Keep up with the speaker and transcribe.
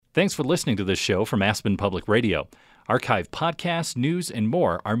Thanks for listening to this show from Aspen Public Radio. Archive podcasts, news, and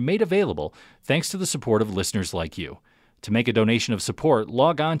more are made available thanks to the support of listeners like you. To make a donation of support,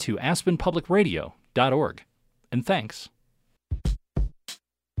 log on to aspenpublicradio.org. And thanks.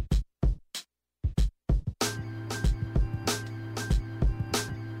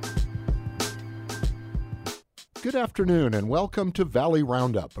 Good afternoon and welcome to Valley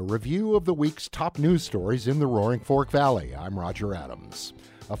Roundup, a review of the week's top news stories in the Roaring Fork Valley. I'm Roger Adams.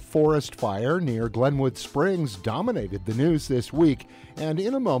 A forest fire near Glenwood Springs dominated the news this week, and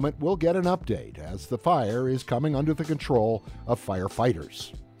in a moment we'll get an update as the fire is coming under the control of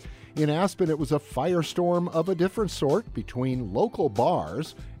firefighters. In Aspen, it was a firestorm of a different sort between local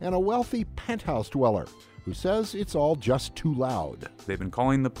bars and a wealthy penthouse dweller who says it's all just too loud. They've been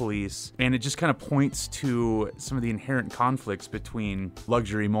calling the police, and it just kind of points to some of the inherent conflicts between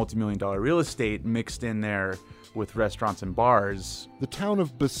luxury multi-million-dollar real estate mixed in there with restaurants and bars. The town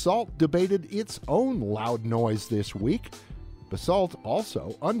of Basalt debated its own loud noise this week. Basalt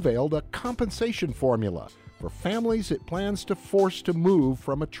also unveiled a compensation formula for families it plans to force to move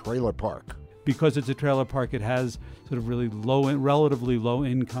from a trailer park. Because it's a trailer park, it has sort of really relatively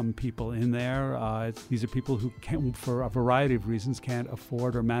low-income people in there. These are people who, for a variety of reasons, can't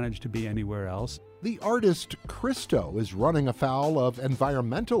afford or manage to be anywhere else. The artist Christo is running afoul of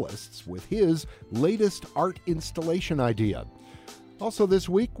environmentalists with his latest art installation idea. Also this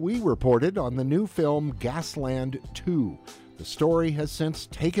week, we reported on the new film Gasland 2. The story has since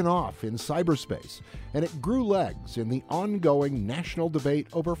taken off in cyberspace, and it grew legs in the ongoing national debate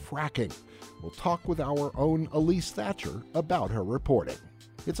over fracking. We'll talk with our own Elise Thatcher about her reporting.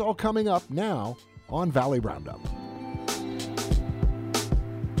 It's all coming up now on Valley Roundup.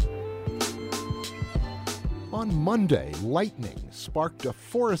 On Monday, lightning sparked a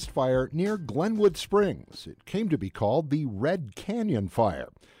forest fire near Glenwood Springs. It came to be called the Red Canyon Fire.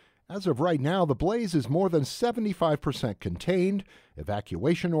 As of right now, the blaze is more than 75% contained.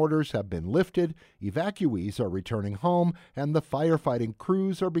 Evacuation orders have been lifted, evacuees are returning home, and the firefighting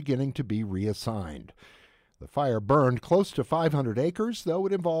crews are beginning to be reassigned. The fire burned close to 500 acres, though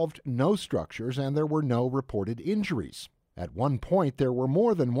it involved no structures and there were no reported injuries. At one point, there were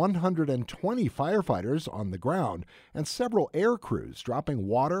more than 120 firefighters on the ground and several air crews dropping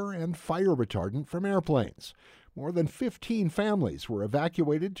water and fire retardant from airplanes. More than 15 families were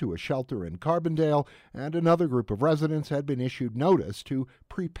evacuated to a shelter in Carbondale, and another group of residents had been issued notice to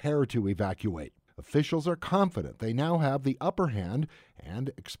prepare to evacuate. Officials are confident they now have the upper hand and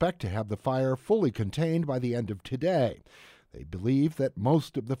expect to have the fire fully contained by the end of today. They believe that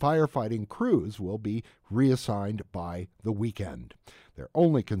most of the firefighting crews will be reassigned by the weekend. Their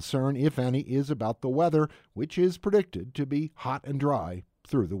only concern, if any, is about the weather, which is predicted to be hot and dry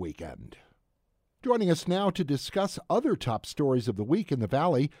through the weekend. Joining us now to discuss other top stories of the week in the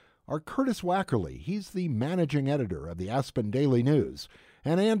Valley are Curtis Wackerly. He's the managing editor of the Aspen Daily News,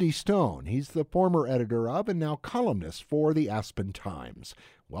 and Andy Stone. He's the former editor of and now columnist for the Aspen Times.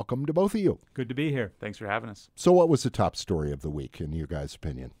 Welcome to both of you. Good to be here. Thanks for having us. So what was the top story of the week, in your guys'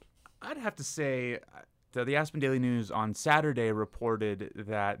 opinion? I'd have to say the Aspen Daily News on Saturday reported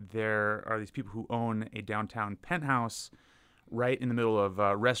that there are these people who own a downtown penthouse right in the middle of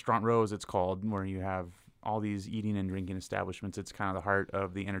Restaurant Row, as it's called, where you have all these eating and drinking establishments. It's kind of the heart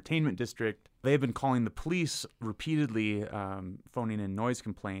of the entertainment district. They've been calling the police repeatedly, phoning in noise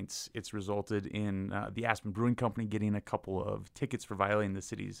complaints. It's resulted in the Aspen Brewing Company getting a couple of tickets for violating the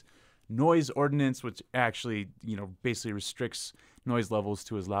city's noise ordinance, which actually, basically restricts noise levels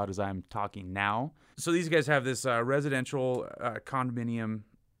to as loud as I'm talking now. So these guys have this residential condominium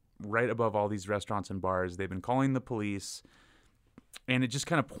right above all these restaurants and bars. They've been calling the police. And it just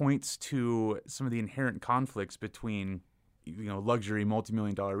kind of points to some of the inherent conflicts between, luxury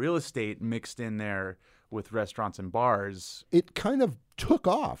multi-million-dollar real estate mixed in there with restaurants and bars. It kind of took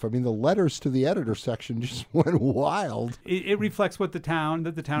off. I mean, the letters to the editor section just went wild. It reflects that the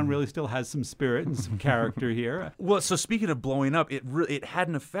town really still has some spirit and some character here. Well, so speaking of blowing up, it had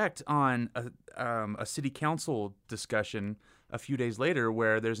an effect on a city council discussion a few days later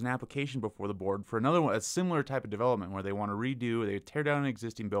where there's an application before the board for another one, a similar type of development where they want to they tear down an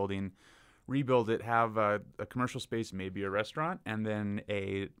existing building, rebuild it, have a commercial space, maybe a restaurant, and then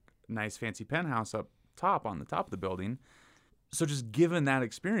a nice fancy penthouse up top on the top of the building. So just given that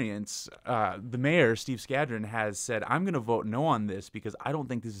experience, the mayor, Steve Skadron, has said, I'm going to vote no on this because I don't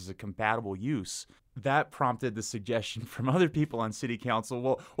think this is a compatible use. That prompted the suggestion from other people on city council,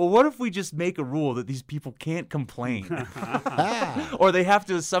 well, what if we just make a rule that these people can't complain? Or they have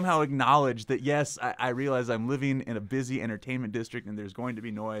to somehow acknowledge that, yes, I realize I'm living in a busy entertainment district and there's going to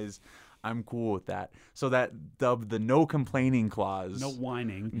be noise. I'm cool with that. So that dubbed the no complaining clause. No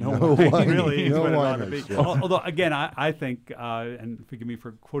whining. No whining. Really is No what it ought to be. whiners, yeah. Although, again, I think, and forgive me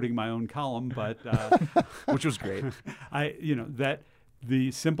for quoting my own column, but Which was great. that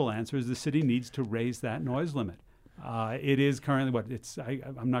the simple answer is the city needs to raise that noise limit. It is currently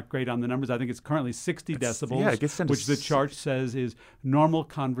I'm not great on the numbers. I think it's currently 60 decibels, yeah, it gets down to which the chart says is normal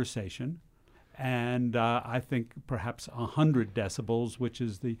conversation. And I think perhaps 100 decibels, which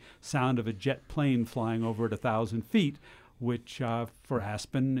is the sound of a jet plane flying over at 1,000 feet, which for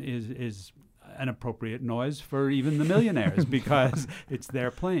Aspen is an appropriate noise for even the millionaires because it's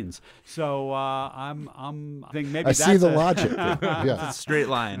their planes. So I think maybe I that's see the logic. Yeah. It's a straight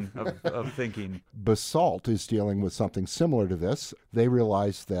line of thinking. Basalt is dealing with something similar to this. They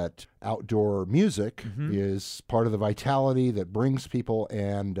realize that outdoor music is part of the vitality that brings people,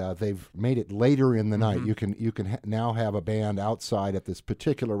 and they've made it later in the night. You can now have a band outside at this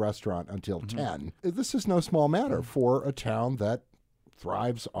particular restaurant until 10. This is no small matter for a town that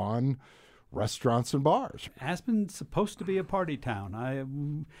thrives on restaurants and bars. Aspen's supposed to be a party town. I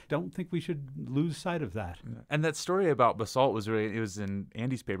don't think we should lose sight of that. And that story about Basalt was it was in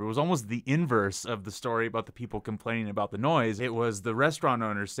Andy's paper. It was almost the inverse of the story about the people complaining about the noise. It was the restaurant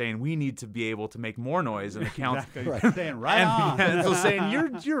owners saying we need to be able to make more noise, and the council Saying right on. and so saying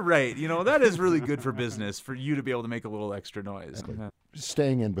you're right. That is really good for business for you to be able to make a little extra noise.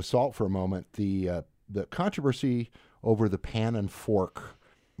 Staying in Basalt for a moment, the controversy over the Pan and Fork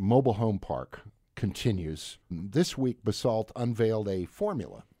mobile home park continues. This week, Basalt unveiled a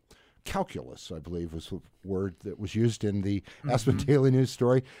formula. Calculus, I believe, was the word that was used in the Aspen Daily News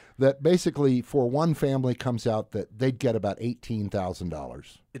story, that basically for one family comes out that they'd get about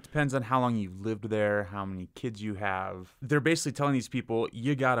 $18,000. It depends on how long you've lived there, how many kids you have. They're basically telling these people,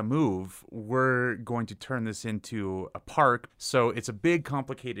 you got to move. We're going to turn this into a park. So it's a big,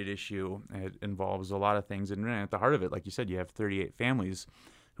 complicated issue. It involves a lot of things. And at the heart of it, like you said, you have 38 families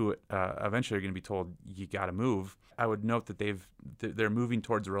who eventually are going to be told you got to move. I would note that they're moving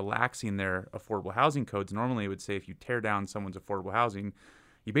towards relaxing their affordable housing codes. Normally, it would say if you tear down someone's affordable housing,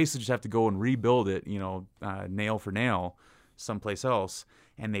 you basically just have to go and rebuild it, nail for nail, someplace else.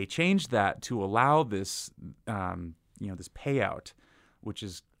 And they changed that to allow this, this payout, which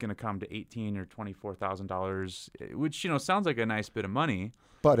is going to come to $18,000 or $24,000, which sounds like a nice bit of money.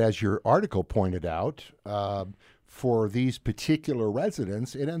 But as your article pointed out, for these particular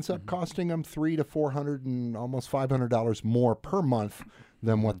residents, it ends up costing them $300 to $400 and almost $500 more per month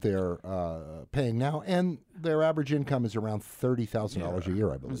than what they're paying now, and their average income is around $30,000 a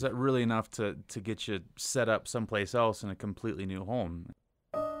year, I believe. Is that really enough to get you set up someplace else in a completely new home?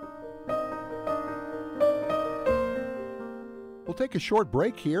 We'll take a short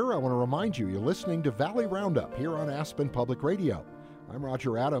break here. I want to remind you, you're listening to Valley Roundup here on Aspen Public Radio. I'm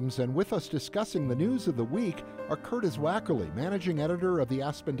Roger Adams, and with us discussing the news of the week are Curtis Wackerly, managing editor of the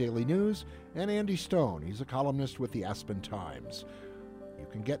Aspen Daily News, and Andy Stone. He's a columnist with the Aspen Times. You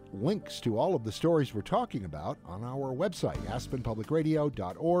can get links to all of the stories we're talking about on our website,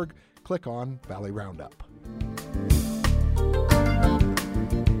 aspenpublicradio.org. Click on Valley Roundup.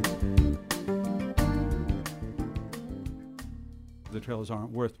 The trailers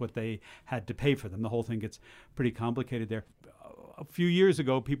aren't worth what they had to pay for them. The whole thing gets pretty complicated there. A few years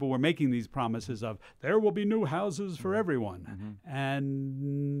ago, people were making these promises of there will be new houses for everyone.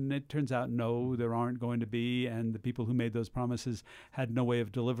 And it turns out, no, there aren't going to be. And the people who made those promises had no way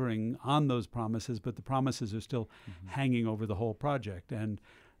of delivering on those promises, but the promises are still hanging over the whole project. And,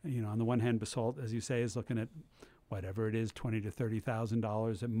 on the one hand, Basalt, as you say, is looking at whatever it is, $20,000 to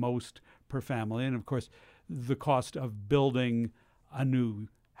 $30,000 at most per family. And, of course, the cost of building a new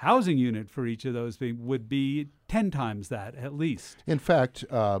housing unit for each of those things would be 10 times that at least. In fact,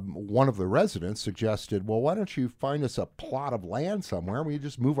 one of the residents suggested, well, why don't you find us a plot of land somewhere and we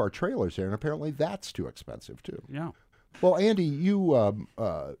just move our trailers there? And apparently that's too expensive, too. Yeah. Well, Andy, you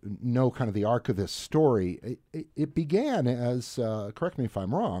know kind of the arc of this story. It began as, correct me if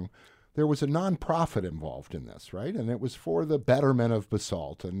I'm wrong, there was a nonprofit involved in this, right? And it was for the betterment of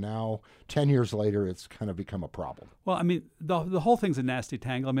Basalt. And now, 10 years later, it's kind of become a problem. Well, I mean, the whole thing's a nasty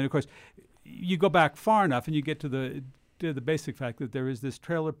tangle. I mean, of course, you go back far enough and you get to the basic fact that there is this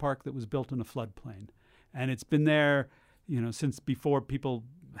trailer park that was built in a floodplain. And it's been there, since before people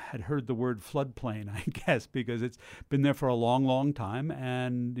had heard the word floodplain, I guess, because it's been there for a long, long time.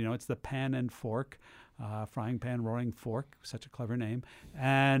 And, it's the Pan and Fork. Frying pan, roaring fork, such a clever name.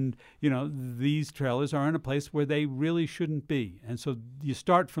 And, these trailers are in a place where they really shouldn't be. And so you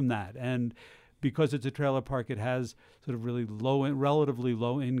start from that. And because it's a trailer park, it has sort of really relatively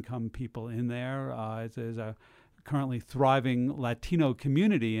low income people in there. There's a currently thriving Latino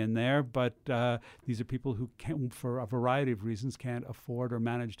community in there, but these are people who for a variety of reasons, can't afford or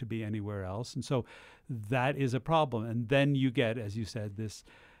manage to be anywhere else. And so that is a problem. And then you get, as you said, this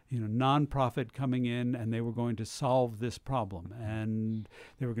nonprofit coming in, and they were going to solve this problem. And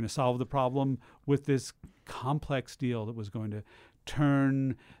they were going to solve the problem with this complex deal that was going to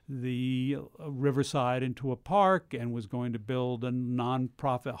turn the riverside into a park and was going to build a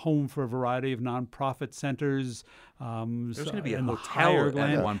nonprofit home for a variety of nonprofit centers. There's going to be a hotel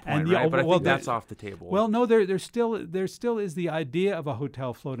at one point, right? But I think that's off the table. Well, no, there still is the idea of a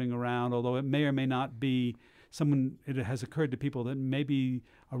hotel floating around, although it may or may not be it has occurred to people that maybe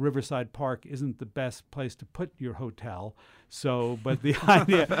a riverside park isn't the best place to put your hotel. So, but the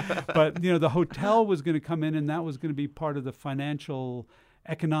idea, the hotel was going to come in, and that was going to be part of the financial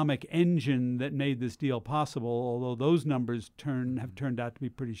economic engine that made this deal possible, although those numbers have turned out to be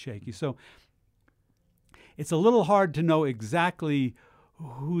pretty shaky. So it's a little hard to know exactly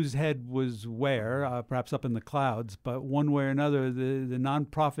whose head was where, perhaps up in the clouds, but one way or another, the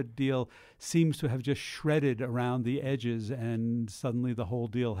nonprofit deal seems to have just shredded around the edges, and suddenly the whole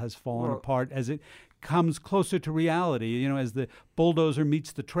deal has fallen apart as it comes closer to reality, as the bulldozer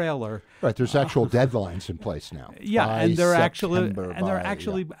meets the trailer. Right, there's actual deadlines in place now. Yeah, and there are actual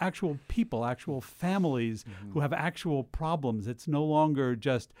people, actual families who have actual problems. It's no longer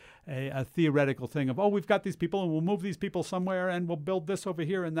just a theoretical thing of, we've got these people and we'll move these people somewhere and we'll build this over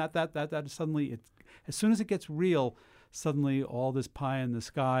here and that. Suddenly, as soon as it gets real, suddenly all this pie in the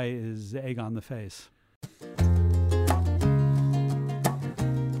sky is egg on the face.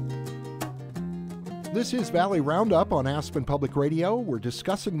 This is Valley Roundup on Aspen Public Radio. We're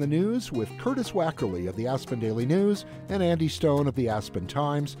discussing the news with Curtis Wackerly of the Aspen Daily News and Andy Stone of the Aspen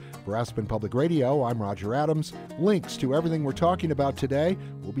Times. For Aspen Public Radio, I'm Roger Adams. Links to everything we're talking about today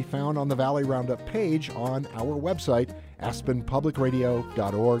will be found on the Valley Roundup page on our website,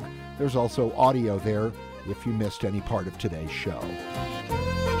 aspenpublicradio.org. There's also audio there if you missed any part of today's show.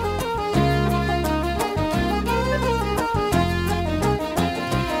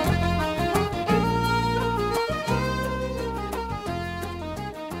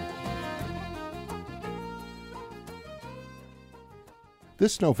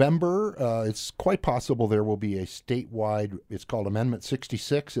 This November, it's quite possible there will be a statewide, it's called Amendment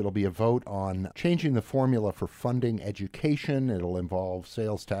 66. It'll be a vote on changing the formula for funding education. It'll involve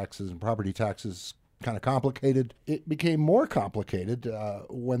sales taxes and property taxes. Kind of complicated. It became more complicated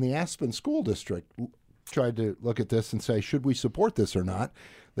when the Aspen School District tried to look at this and say, should we support this or not?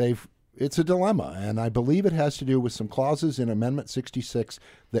 It's a dilemma, and I believe it has to do with some clauses in Amendment 66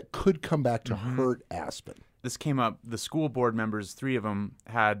 that could come back to hurt Aspen. This came up, the school board members, 3 of them,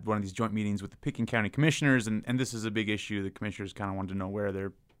 had one of these joint meetings with the Pitkin County commissioners, and this is a big issue. The commissioners kind of wanted to know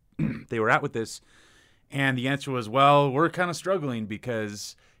where they were at with this. And the answer was, well, we're kind of struggling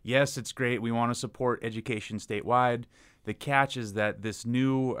because, yes, it's great. We want to support education statewide. The catch is that this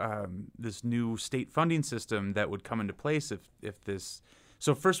new state funding system that would come into place if this –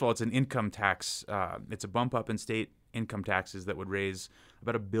 so first of all, it's an income tax. It's a bump up in state income taxes that would raise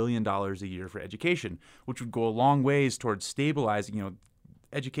about $1 billion a year for education, which would go a long ways towards stabilizing.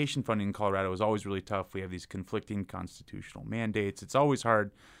 Education funding in Colorado is always really tough. We have these conflicting constitutional mandates. It's always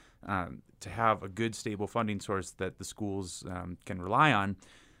hard to have a good, stable funding source that the schools can rely on.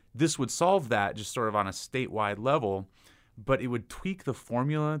 This would solve that just sort of on a statewide level, but it would tweak the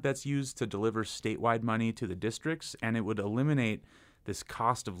formula that's used to deliver statewide money to the districts, and it would eliminate this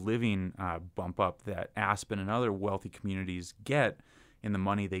cost of living bump up that Aspen and other wealthy communities get in the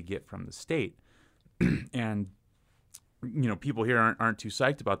money they get from the state. And people here aren't too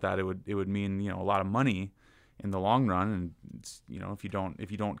psyched about that. It would mean a lot of money in the long run, and it's, if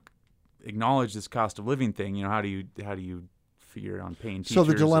you don't acknowledge this cost of living thing, how do you figure on paying teachers? So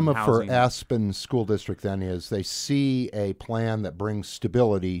the dilemma for housing? Aspen School District then is they see a plan that brings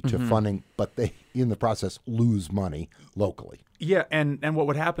stability to funding, but they, in the process, lose money locally. Yeah, and what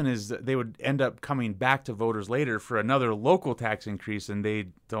would happen is that they would end up coming back to voters later for another local tax increase, and they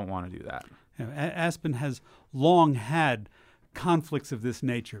don't want to do that. Aspen has long had conflicts of this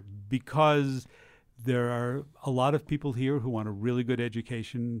nature because there are a lot of people here who want a really good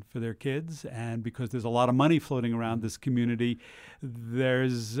education for their kids, and because there's a lot of money floating around this community,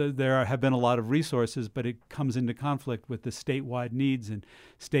 there have been a lot of resources, but it comes into conflict with the statewide needs and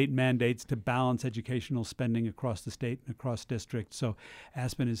state mandates to balance educational spending across the state and across districts. So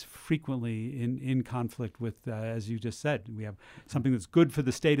Aspen is frequently in conflict with, as you just said, we have something that's good for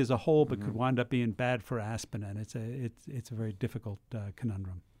the state as a whole, but could wind up being bad for Aspen, and it's a very difficult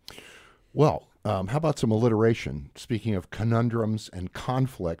conundrum. Well, how about some alliteration? Speaking of conundrums and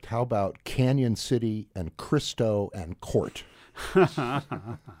conflict, how about Canyon City and Cristo and Court?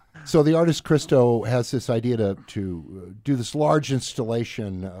 So the artist Cristo has this idea to do this large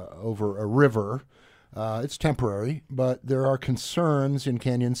installation over a river. It's temporary, but there are concerns in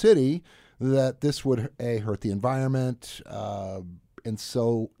Canyon City that this would hurt the environment, and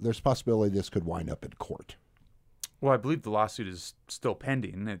so there's a possibility this could wind up in court. Well, I believe the lawsuit is still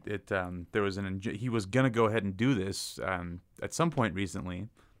pending. There was he was going to go ahead and do this at some point recently.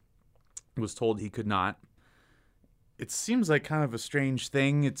 Was told he could not. It seems like kind of a strange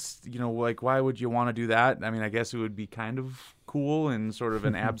thing. It's, like, why would you want to do that? I mean, I guess it would be kind of cool in sort of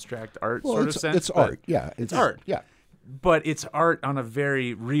an abstract art sort of sense. It's art, yeah. It's art, yeah. But it's art on a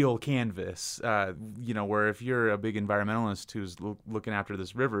very real canvas, where if you're a big environmentalist who's looking after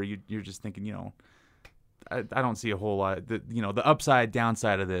this river, you're just thinking, I don't see a whole lot. The upside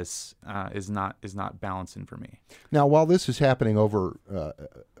downside of this is not balancing for me. Now, while this is happening over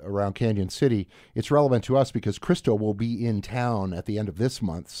around Canyon City, it's relevant to us because Cristo will be in town at the end of this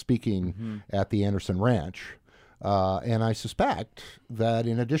month speaking at the Anderson Ranch. And I suspect that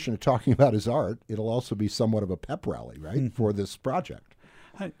in addition to talking about his art, it'll also be somewhat of a pep rally, right, for this project.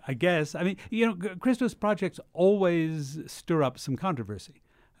 I guess. I mean, Cristo's projects always stir up some controversy.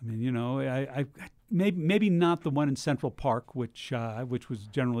 I mean, I maybe not the one in Central Park, which was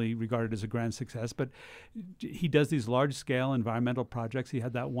generally regarded as a grand success, but he does these large-scale environmental projects. He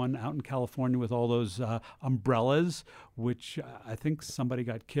had that one out in California with all those umbrellas, which I think somebody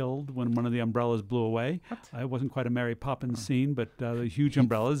got killed when one of the umbrellas blew away. It wasn't quite a Mary Poppins scene, but the huge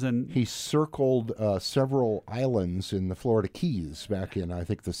umbrellas. And he circled several islands in the Florida Keys back in, I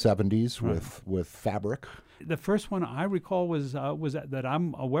think, the 70s with fabric. The first one I recall was that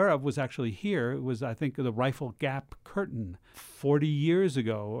I'm aware of was actually here. It was, I think, the Rifle Gap curtain 40 years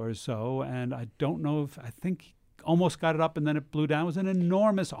ago or so, and I don't know I think he almost got it up and then it blew down. It was an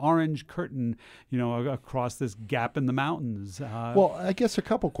enormous orange curtain, across this gap in the mountains. Well, I guess a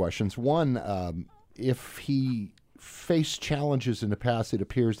couple questions. One, if he faced challenges in the past, it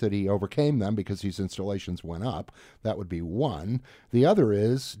appears that he overcame them because these installations went up. That would be one. The other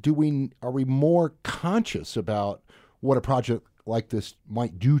is, are we more conscious about what a project like this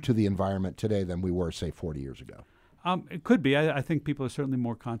might do to the environment today than we were, say, 40 years ago? It could be. I think people are certainly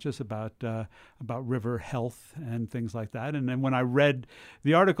more conscious about river health and things like that. And then when I read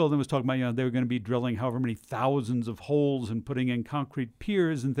the article that was talking about, they were going to be drilling however many thousands of holes and putting in concrete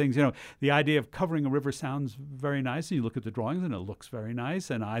piers and things. The idea of covering a river sounds very nice. And you look at the drawings and it looks very nice.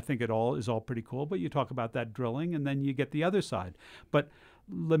 And I think it all is pretty cool. But you talk about that drilling and then you get the other side. But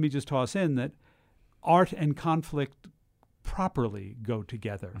let me just toss in that art and conflict properly go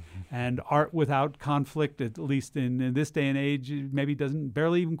together. And art without conflict, at least in this day and age, maybe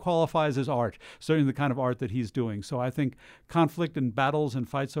barely even qualifies as art, certainly the kind of art that he's doing. So I think conflict and battles and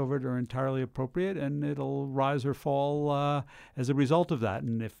fights over it are entirely appropriate, and it'll rise or fall as a result of that.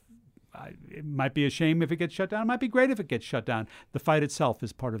 And it might be a shame if it gets shut down. It might be great if it gets shut down. The fight itself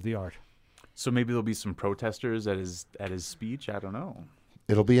is part of the art. So maybe there'll be some protesters at his speech. I don't know.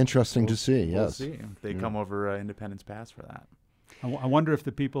 It'll be interesting to see, We'll yes. see. They come over Independence Pass for that. I wonder if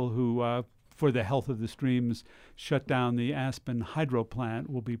the people who, for the health of the streams, shut down the Aspen hydro plant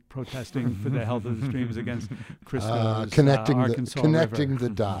will be protesting for the health of the streams against Cristo's Arkansas connecting River. the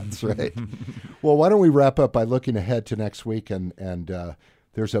dots, right? Well, why don't we wrap up by looking ahead to next week, and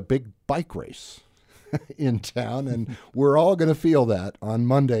there's a big bike race in town, and we're all going to feel that on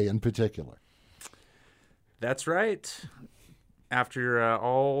Monday in particular. That's right. After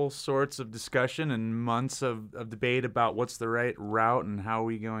all sorts of discussion and months of debate about what's the right route and how are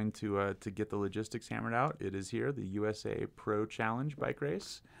we going to get the logistics hammered out, it is here, the USA Pro Challenge bike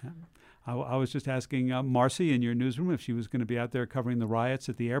race. Yeah. I was just asking Marcy in your newsroom if she was going to be out there covering the riots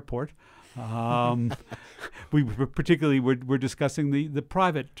at the airport. We're discussing the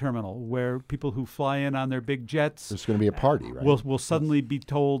private terminal where people who fly in on their big jets. There's going to be a party, right? Will suddenly be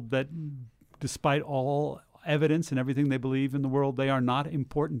told that despite all evidence and everything they believe in the world, they are not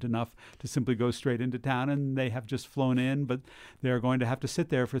important enough to simply go straight into town, and they have just flown in, but they're going to have to sit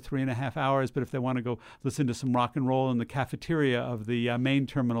there for 3.5 hours. But if they want to go listen to some rock and roll in the cafeteria of the main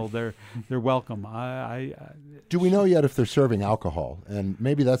terminal, they're welcome. Do we know yet if they're serving alcohol? And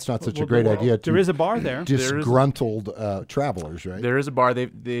maybe that's not such a great idea. There is a bar there. Disgruntled travelers, right? There is a bar.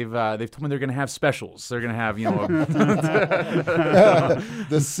 They've told me they're going to have specials. They're going to have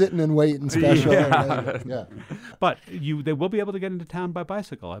the sitting and waiting special. Yeah. But they will be able to get into town by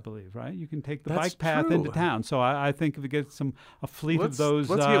bicycle, I believe, right? You can take the bike path into town. So I think if we get a fleet of those,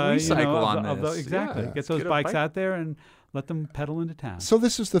 let's get recycle on this. Exactly. Yeah, get those bikes out there and let them pedal into town. So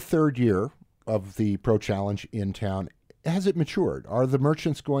this is the third year of the Pro Challenge in town. Has it matured? Are the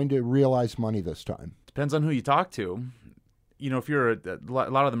merchants going to realize money this time? Depends on who you talk to. If you're a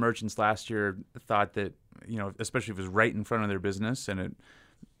lot of the merchants last year thought that, especially if it was right in front of their business and it,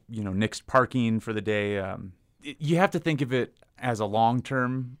 nixed parking for the day, you have to think of it as a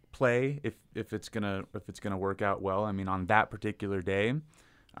long-term play if it's gonna work out well. I mean, on that particular day,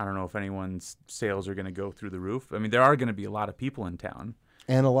 I don't know if anyone's sales are going to go through the roof. I mean, there are going to be a lot of people in town.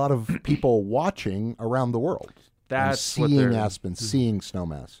 And a lot of people watching around the world. That's seeing Aspen, seeing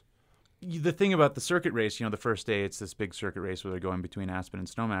Snowmass. The thing about the circuit race, the first day, it's this big circuit race where they're going between Aspen and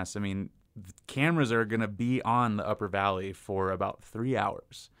Snowmass. I mean, the cameras are going to be on the Upper Valley for about 3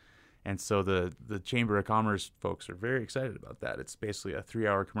 hours. And so the Chamber of Commerce folks are very excited about that. It's basically a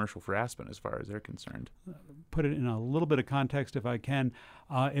 3-hour commercial for Aspen as far as they're concerned. Put it in a little bit of context, if I can.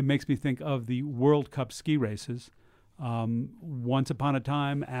 It makes me think of the World Cup ski races. Once upon a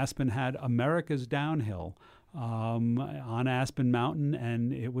time, Aspen had America's Downhill on Aspen Mountain,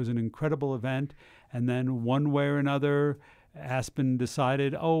 and it was an incredible event. And then one way or another, Aspen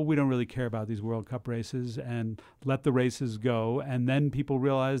decided, we don't really care about these World Cup races, and let the races go. And then people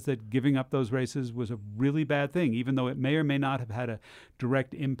realized that giving up those races was a really bad thing, even though it may or may not have had a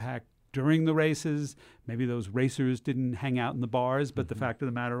direct impact during the races. Maybe those racers didn't hang out in the bars, but the fact of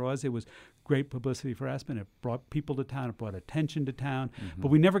the matter was it was great publicity for Aspen. It brought people to town. It brought attention to town. But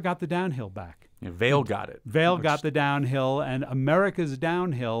we never got the downhill back. Vail got it. Vail got the downhill, and America's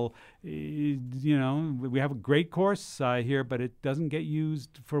Downhill, we have a great course here, but it doesn't get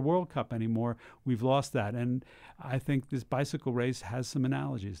used for World Cup anymore. We've lost that. And I think this bicycle race has some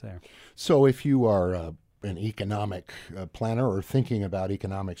analogies there. So if you are an economic planner or thinking about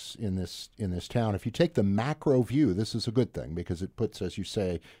economics in this town, if you take the macro view, this is a good thing because it puts, as you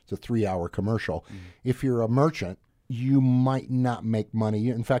say, it's a 3-hour commercial. If you're a merchant, you might not make money.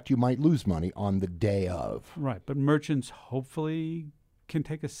 In fact, you might lose money on the day of. Right, but merchants hopefully can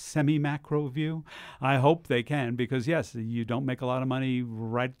take a semi-macro view. I hope they can, because yes, you don't make a lot of money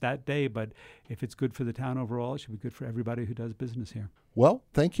right that day, but if it's good for the town overall, it should be good for everybody who does business here. Well,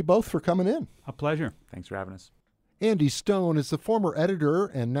 thank you both for coming in. A pleasure. Thanks for having us. Andy Stone is the former editor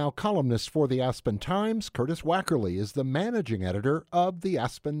and now columnist for the Aspen Times. Curtis Wackerly is the managing editor of the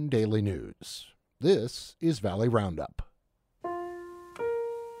Aspen Daily News. This is Valley Roundup.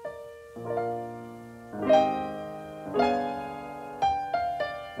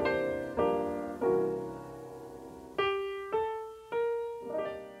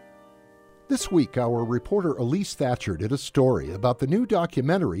 This week, our reporter Elise Thatcher did a story about the new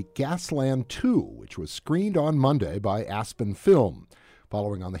documentary Gasland 2, which was screened on Monday by Aspen Film.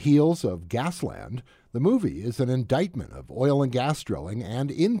 Following on the heels of Gasland, the movie is an indictment of oil and gas drilling and,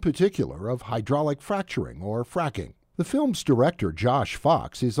 in particular, of hydraulic fracturing or fracking. The film's director, Josh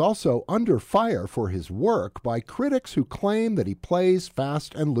Fox, is also under fire for his work by critics who claim that he plays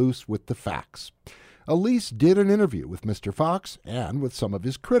fast and loose with the facts. Elise did an interview with Mr. Fox and with some of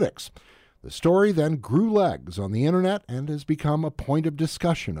his critics. The story then grew legs on the internet and has become a point of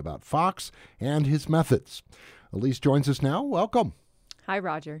discussion about Fox and his methods. Elise joins us now. Welcome. Hi,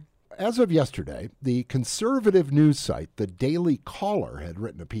 Roger. As of yesterday, the conservative news site, The Daily Caller, had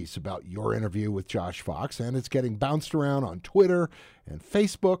written a piece about your interview with Josh Fox, and it's getting bounced around on Twitter and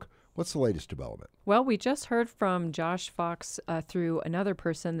Facebook. What's the latest development? Well, we just heard from Josh Fox through another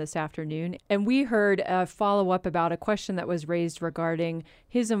person this afternoon, and we heard a follow-up about a question that was raised regarding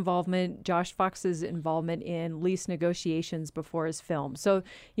his involvement, Josh Fox's involvement in lease negotiations before his film. So,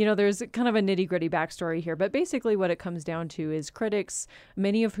 there's kind of a nitty-gritty backstory here, but basically what it comes down to is critics,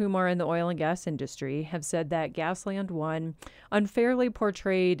 many of whom are in the oil and gas industry, have said that Gasland 1 unfairly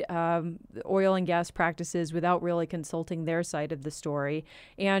portrayed oil and gas practices without really consulting their side of the story.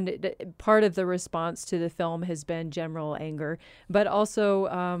 And part of the response to the film has been general anger, but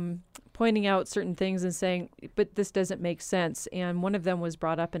also pointing out certain things and saying, but this doesn't make sense. And one of them was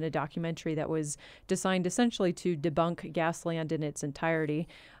brought up in a documentary that was designed essentially to debunk Gasland in its entirety.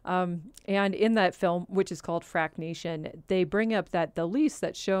 And in that film, which is called Frack Nation, they bring up that the lease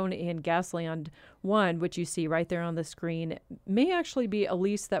that's shown in Gasland 1, which you see right there on the screen, may actually be a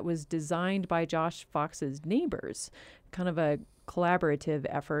lease that was designed by Josh Fox's neighbors, kind of a collaborative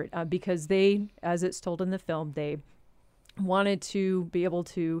effort, because they, as it's told in the film, they wanted to be able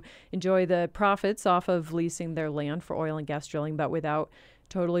to enjoy the profits off of leasing their land for oil and gas drilling, but without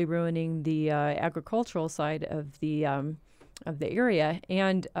totally ruining the agricultural side of the area.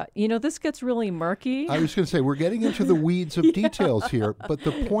 And, this gets really murky. I was going to say, we're getting into the weeds of details here, but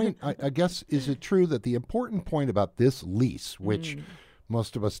the point, I guess, is it true that the important point about this lease, which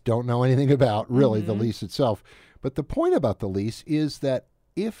most of us don't know anything about, really, the lease itself, But the point about the lease is that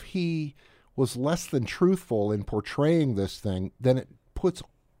if he was less than truthful in portraying this thing, then it puts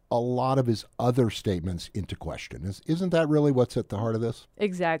a lot of his other statements into question. Isn't that really what's at the heart of this?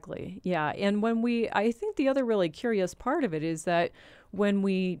 Exactly. Yeah. And I think the other really curious part of it is that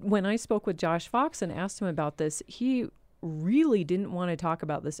when I spoke with Josh Fox and asked him about this, he really didn't want to talk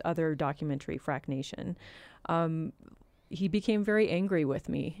about this other documentary, Frack Nation. He became very angry with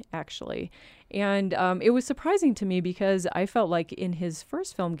me, actually. And it was surprising to me because I felt like in his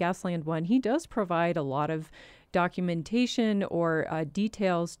first film, Gasland 1, he does provide a lot of documentation or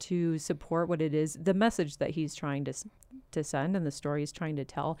details to support what it is, the message that he's trying to send and the story he's trying to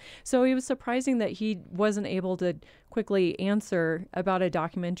tell. So it was surprising that he wasn't able to quickly answer about a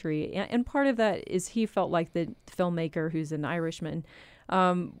documentary. And part of that is he felt like the filmmaker, who's an Irishman,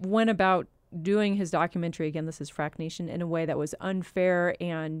 went about doing his documentary, again, this is Frack Nation, in a way that was unfair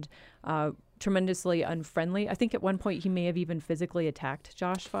and tremendously unfriendly. I think at one point he may have even physically attacked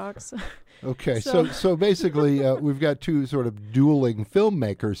Josh Fox. Okay, so basically we've got two sort of dueling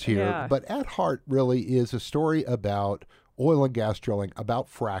filmmakers here, Yeah. but at heart really is a story about oil and gas drilling,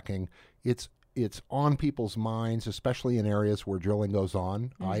 about fracking. It's on people's minds, especially in areas where drilling goes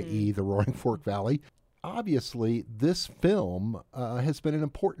on, i.e. the Roaring Fork Valley. Obviously, this film has been an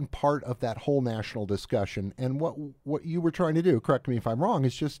important part of that whole national discussion. And what you were trying to do, correct me if I'm wrong,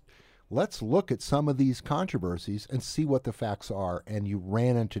 is just let's look at some of these controversies and see what the facts are. And you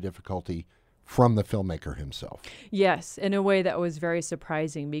ran into difficulty from the filmmaker himself. Yes, in a way that was very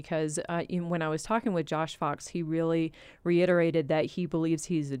surprising because when I was talking with Josh Fox, he really reiterated that he believes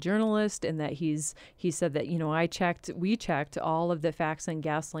he's a journalist and that he said that, we checked all of the facts in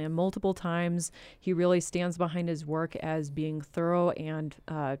Gasland multiple times. He really stands behind his work as being thorough and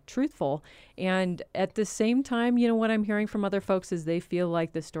truthful. And at the same time, what I'm hearing from other folks is they feel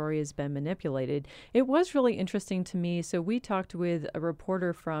like the story has been manipulated. It was really interesting to me. So we talked with a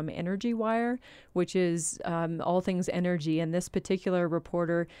reporter from Energy Wire, which is all things energy. And this particular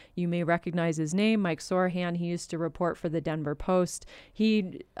reporter, you may recognize his name, Mike Sorahan. He used to report for the Denver Post.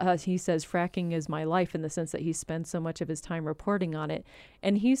 He says fracking is my life in the sense that he spends so much of his time reporting on it.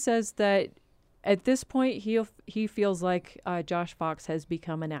 And he says that at this point, he feels like Josh Fox has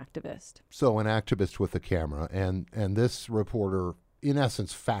become an activist. So an activist with a camera. And this reporter, in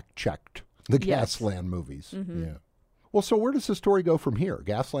essence, fact-checked the Gasland movies. Mm-hmm. Yeah. Well, so where does the story go from here?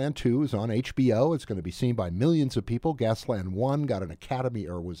 Gasland 2 is on HBO. It's going to be seen by millions of people. Gasland 1 got an Academy,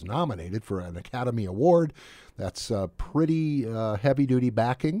 or was nominated for an Academy Award. That's pretty heavy-duty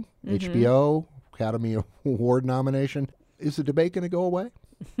backing. Mm-hmm. HBO, Academy Award nomination. Is the debate going to go away?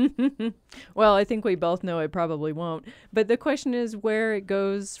 Well, I think we both know it probably won't. But the question is where it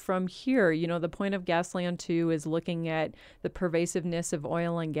goes from here. The point of Gasland 2 is looking at the pervasiveness of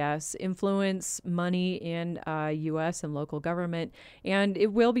oil and gas influence, money in U.S. and local government. And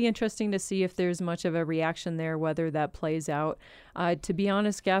it will be interesting to see if there's much of a reaction there, whether that plays out. To be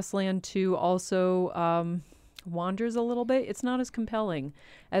honest, Gasland 2 also wanders a little bit. It's not as compelling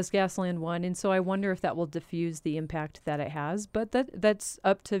as Gasland 1, and so I wonder if that will diffuse the impact that it has, but that's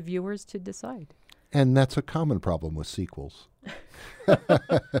up to viewers to decide. And that's a common problem with sequels.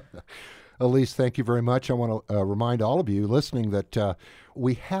 Elise, thank you very much. I want to remind all of you listening that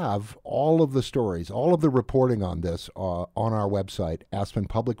we have all of the stories, all of the reporting on this on our website,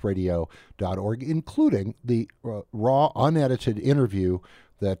 aspenpublicradio.org, including the raw, unedited interview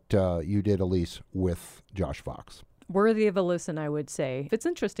that you did, Elise, with Josh Fox. Worthy of a listen, I would say. It's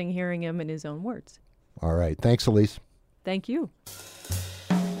interesting hearing him in his own words. All right. Thanks, Elise. Thank you.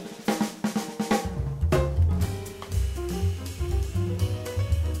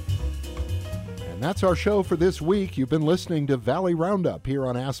 And that's our show for this week. You've been listening to Valley Roundup here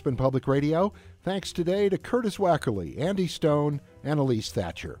on Aspen Public Radio. Thanks today to Curtis Wackerly, Andy Stone, and Elise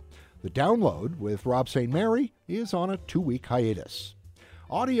Thatcher. The Download with Rob St. Mary is on a 2-week hiatus.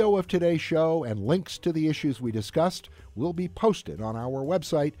 Audio of today's show and links to the issues we discussed will be posted on our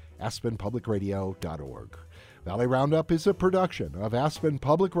website, aspenpublicradio.org. Valley Roundup is a production of Aspen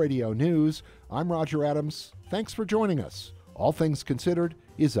Public Radio News. I'm Roger Adams. Thanks for joining us. All Things Considered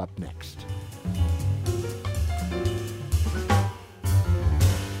is up next.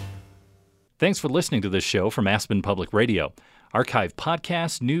 Thanks for listening to this show from Aspen Public Radio. Archive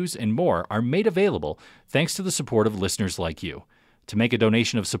podcasts, news, and more are made available thanks to the support of listeners like you. To make a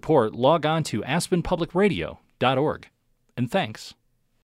donation of support, log on to aspenpublicradio.org. And thanks.